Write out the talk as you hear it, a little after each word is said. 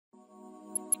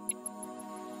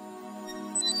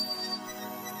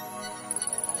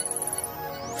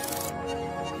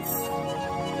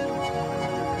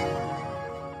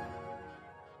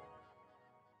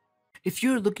If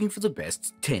you're looking for the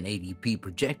best 1080p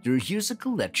projector, here's a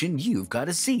collection you've got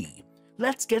to see.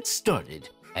 Let's get started.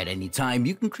 At any time,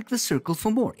 you can click the circle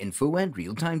for more info and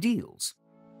real-time deals.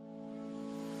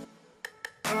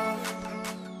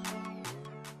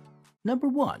 Number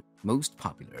 1. Most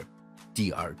popular.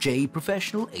 DRJ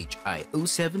Professional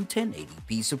HI07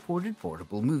 1080p supported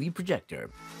portable movie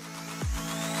projector.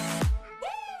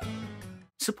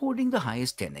 Supporting the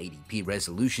highest 1080p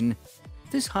resolution,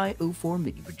 this high 04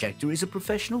 mini projector is a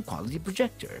professional quality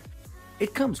projector.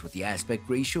 It comes with the aspect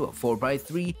ratio of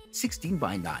 4:3,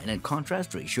 16:9 and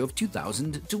contrast ratio of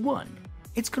 2000:1.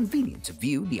 It's convenient to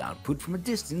view the output from a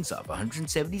distance of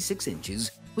 176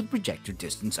 inches with projector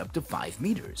distance up to 5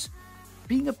 meters.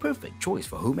 Being a perfect choice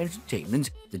for home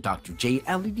entertainment, the Dr. J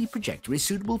LED projector is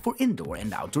suitable for indoor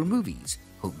and outdoor movies,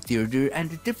 home theater,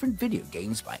 and different video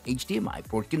games by HDMI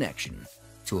port connection.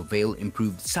 To avail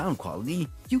improved sound quality,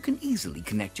 you can easily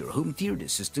connect your home theater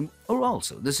system or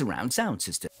also the surround sound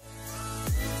system.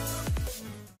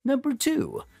 Number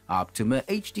 2. Optima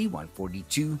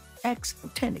HD142X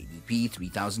 1080p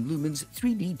 3000 lumens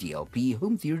 3D DLP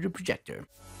home theater projector.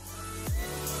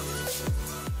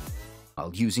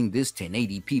 While using this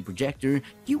 1080p projector,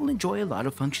 you will enjoy a lot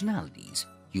of functionalities.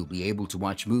 You'll be able to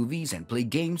watch movies and play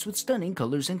games with stunning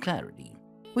colors and clarity.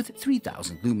 With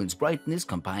 3000 lumens brightness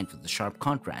combined with the sharp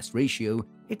contrast ratio,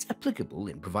 it's applicable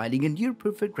in providing a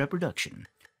near-perfect reproduction.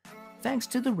 Thanks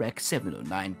to the Rec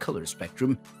 709 color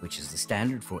spectrum, which is the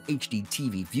standard for HD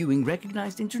TV viewing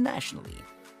recognized internationally.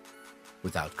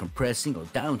 Without compressing or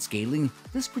downscaling,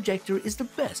 this projector is the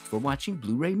best for watching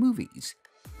Blu-ray movies.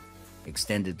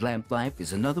 Extended lamp life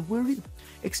is another worthy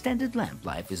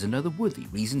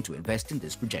reason to invest in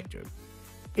this projector.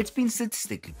 It's been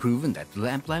statistically proven that the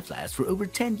lamp life lasts for over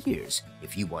 10 years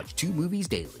if you watch 2 movies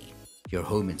daily. Your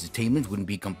home entertainment wouldn't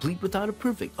be complete without a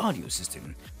perfect audio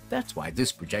system. That's why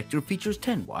this projector features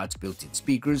 10 watts built-in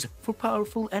speakers for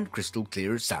powerful and crystal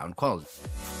clear sound quality.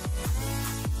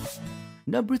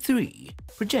 Number 3.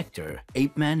 Projector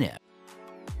Apeman M.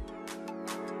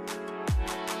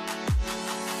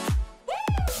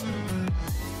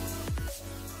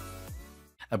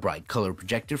 A bright color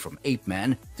projector from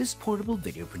Apeman, this portable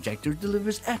video projector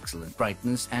delivers excellent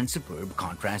brightness and superb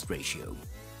contrast ratio.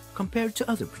 Compared to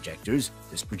other projectors,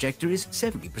 this projector is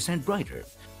 70% brighter.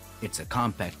 It's a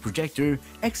compact projector,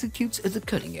 executes the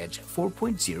cutting-edge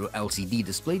 4.0 LCD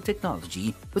display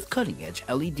technology with cutting-edge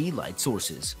LED light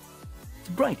sources.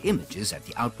 The bright images at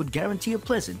the output guarantee a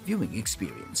pleasant viewing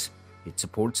experience. It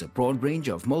supports a broad range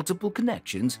of multimedia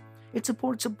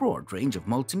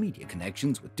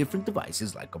connections with different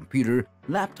devices like computer,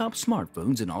 laptop,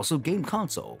 smartphones, and also game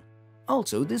console.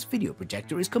 Also, this video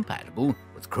projector is compatible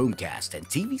with Chromecast and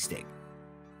TV stick.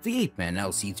 The Apeman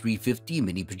LC350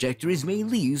 mini projector is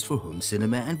mainly used for home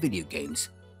cinema and video games,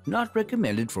 not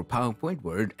recommended for PowerPoint,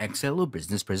 Word, Excel, or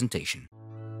business presentation.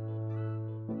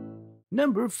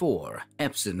 Number 4.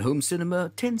 Epson Home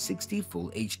Cinema 1060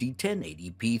 Full HD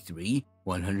 1080p 3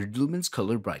 100 lumens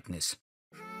color brightness.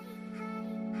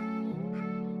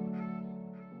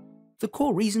 The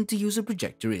core reason to use a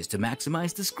projector is to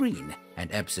maximize the screen, and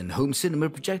Epson Home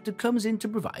Cinema Projector comes in to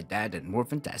provide that and more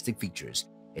fantastic features.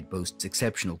 It boasts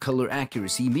exceptional color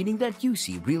accuracy, meaning that you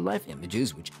see real-life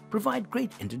images which provide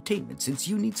great entertainment since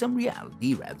you need some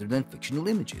reality rather than fictional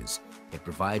images. It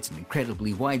provides an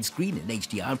incredibly wide screen and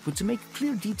HD output to make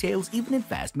clear details even in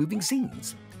fast-moving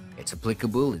scenes. It's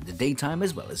applicable in the daytime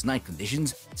as well as night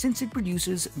conditions since it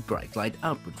produces bright light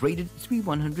output rated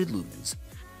 3100 lumens.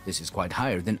 This is quite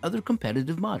higher than other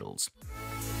competitive models.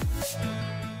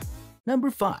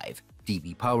 Number 5.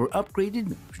 DB Power Upgraded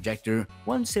Movie Projector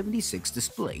 176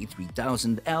 Display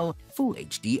 3000L Full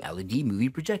HD LED Movie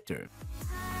Projector.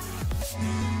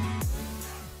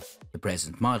 The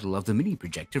present model of the mini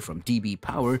projector from DB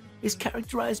Power is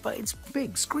characterized by its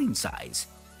big screen size.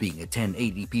 Being a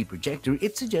 1080p projector,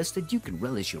 it suggests that you can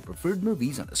relish your preferred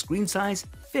movies on a screen size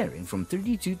varying from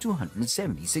 32 to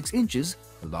 176 inches,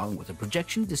 along with a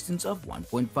projection distance of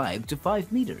 1.5 to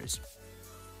 5 meters.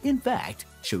 In fact,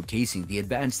 showcasing the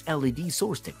advanced LED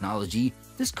source technology,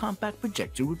 this compact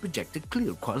projector would project a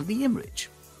clear quality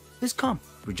image. This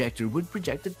projector would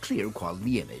project a clear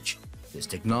quality image. This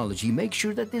technology makes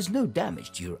sure that there's no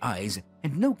damage to your eyes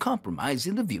and no compromise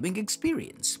in the viewing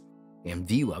experience. In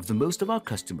view of the most of our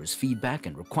customers' feedback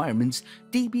and requirements,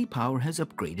 DB Power has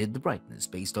upgraded the brightness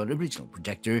based on original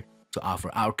projector to offer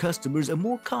our customers a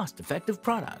more cost-effective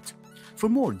product. For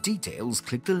more details,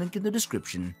 click the link in the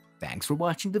description. Thanks for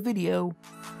watching the video.